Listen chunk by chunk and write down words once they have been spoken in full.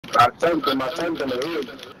I tagged them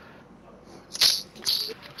ahead.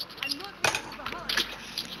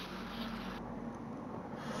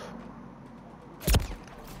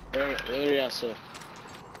 Where are you,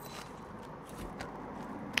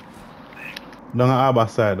 Down the harbor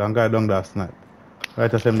side, and guy down that snipe.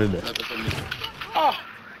 Right assembly there. Ah!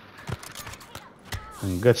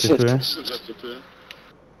 And get it to him.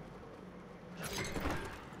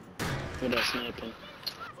 With a sniper.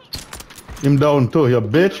 Him down too, you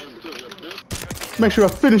bitch. Make sure you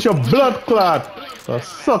finish your blood clot. So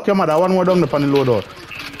suck your mother, one more down the on the loadout.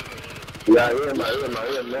 Yeah, I hear,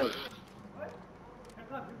 man.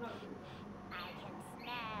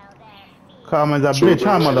 Come as a bitch,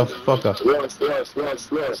 huh, motherfucker? Yes.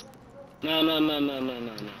 No.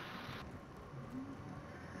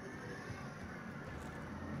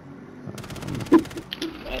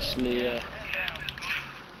 Actually, Yeah,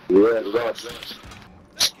 yes.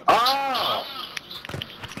 Ah!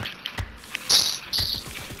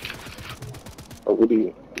 Oh, what do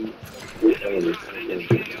you?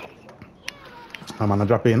 I'm gonna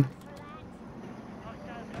drop in.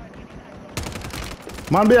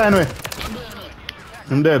 Man behind me.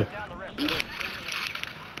 I'm dead.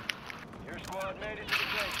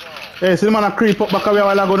 Hey, see the man a creep up back away a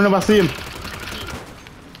while ago, you never see him.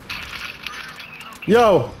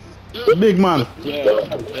 Yo, big man.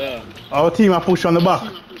 yeah. Our team a push on the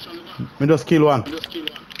back. We just kill one.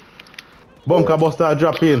 Bunker buster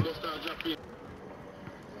drop in.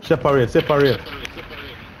 Separate.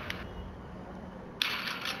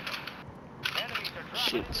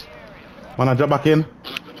 Shit. Wanna drop back in?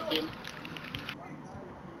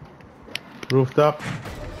 Rooftop.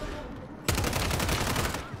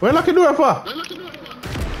 Where lucky door for?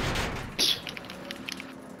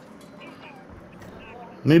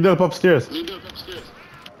 Need help upstairs.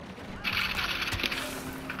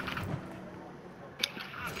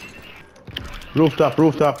 Rooftop.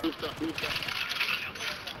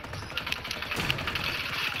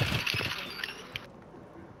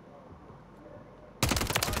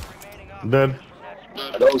 Dead.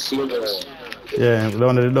 I don't see the. Yeah,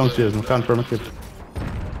 down the downstairs. I can't from it.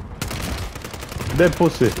 Dead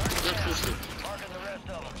pussy.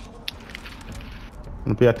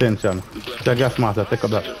 Don't pay attention. It's a gas master, take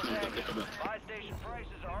up that.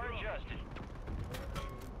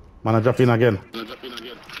 Man, I drop in again.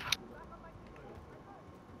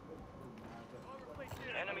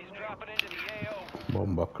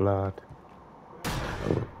 Bomba clot.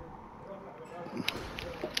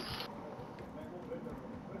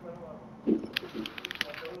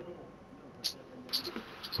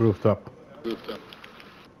 Rooftop.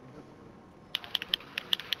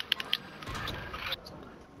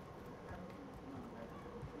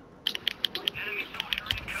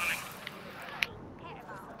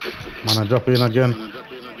 Man, I drop in again.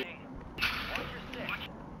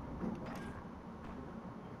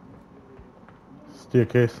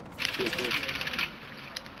 Staircase.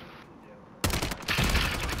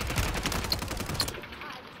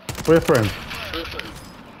 Where your friend?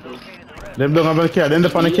 Them don't have the car, them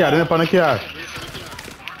up on the car,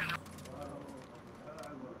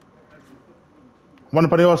 One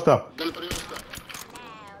up on the horse stop.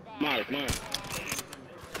 Mark.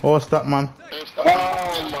 Horse stop, man.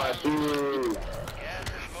 Oh my dude.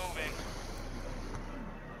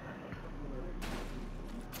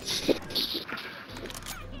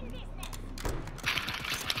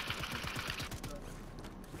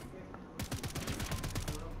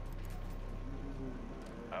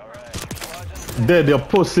 Dead, your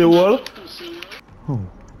pussy wall.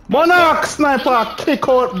 Monarch sniper, kick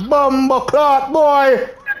out bomber clot, boy.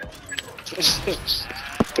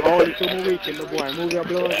 Oh, you move it in the boy, move your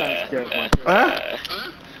blood and scared, man. Eh?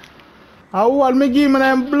 I want me give me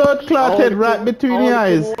them blood clotted right between the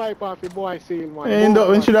eyes. Wipe off the boy seal, man.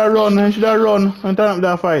 When should I run and turn up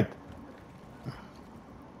that fight.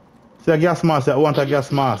 See a gas mask, I want a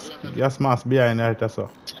gas mask. Gas mask behind there, that's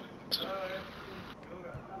all.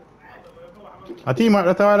 A team out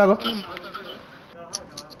that a while ago?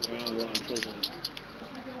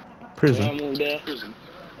 Prison.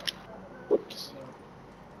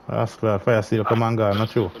 That's clear, fire seal come and go, not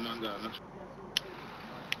true.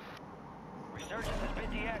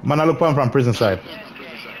 Man, I look from prison side.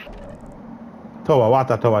 Tower,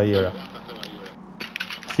 water tower area.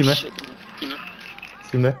 See me?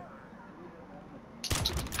 See me?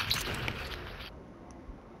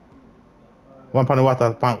 One pan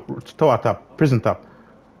water, tower top, prison top.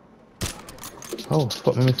 Oh,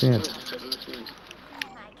 fuck me missing it.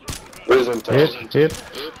 Prison top.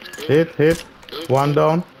 Hit. One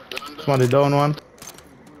down. Somebody down one.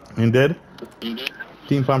 In dead.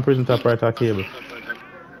 Team pan prison top right at cable.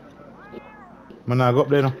 Man, I go up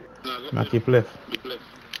there now. I keep left.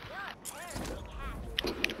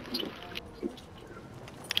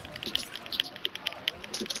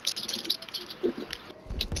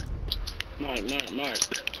 Mark.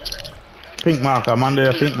 Pink marker, man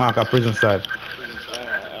there, pink marker, prison side.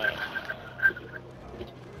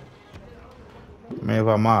 Me have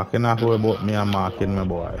a mark, you not worry about me and marking my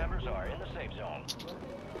boy.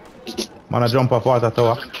 Man, I jump off water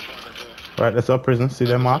tower. Right, that's our prison, see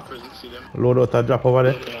them mark? Load out a drop over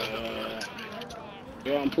there.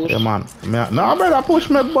 You want push? Yeah, man. No, brother, push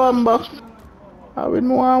me bum back. I win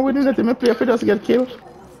more and winning it, me play for just get killed.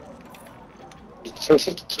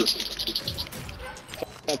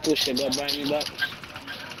 I push it, but buy me back.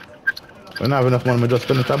 We don't have enough money, me just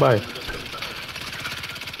spend it to buy.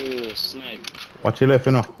 Oh, snipe. Watch your left,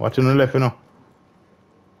 you know. Watch your left, you know.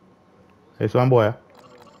 Hey, one boy.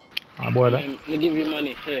 A boy there. Me give you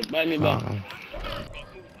money. Hey, buy me back.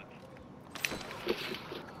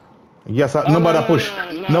 Yes, nobody push.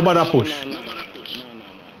 Nobody push. No.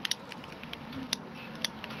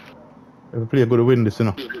 If we play good, we win this, you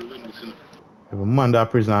know. If a man that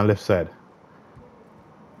prison on left side.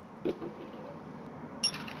 It's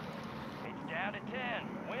down to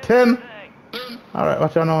 10. 10? Alright,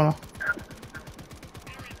 watch out now.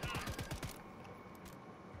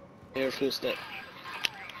 Air full step.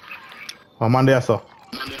 One man there, sir.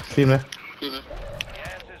 See him there? Gas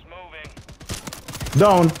is moving.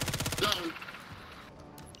 Down.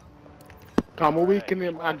 I'm a weaken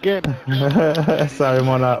him again. Sorry,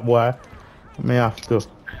 man, boy. Me have to.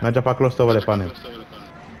 I drop a cluster over there on him.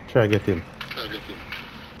 Try to get him.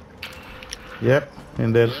 Yep,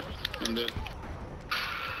 in there.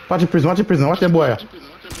 Watch your prison, watch your boy.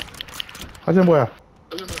 Watch your boy.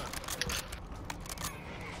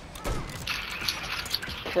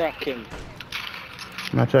 Crack him.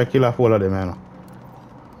 I try to kill off all of them, man.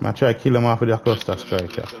 I try to kill them off with their cluster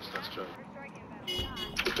strike. Yeah.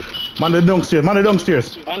 Man, the downstairs. Under,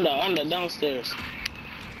 downstairs. Downstairs.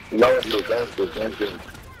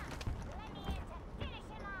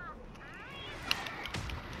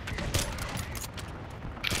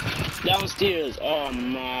 Downstairs. Oh,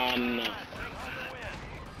 man.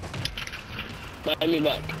 Buy me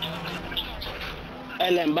back.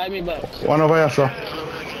 Ellen, buy me back. One over here, sir.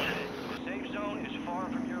 Safe zone is far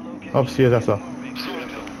from your location. Upstairs, sir.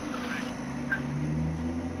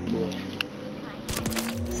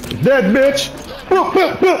 Dead, bitch!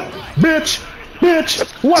 Bitch!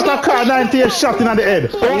 What a car 98 shot in the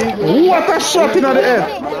head! What a shot in the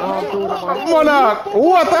head! Monarch!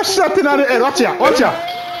 What a shot in the head! Watch ya!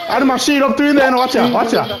 I had my shield up to in there, watch ya!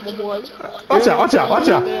 Watch ya! Right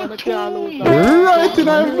in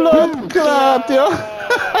my blood clot, yo!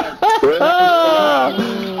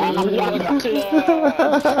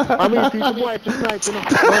 I mean, people boy to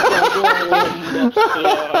snipe,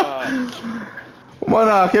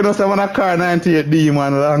 Monarch, you know, say I'm on a car 98D,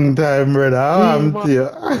 man, long time, brother. I'm to you.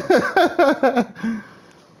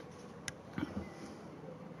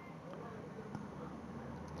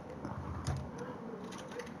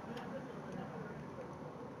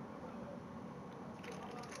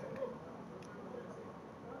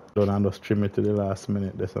 Don't just trim it to the last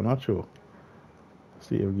minute, that's not true.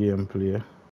 See your gameplay.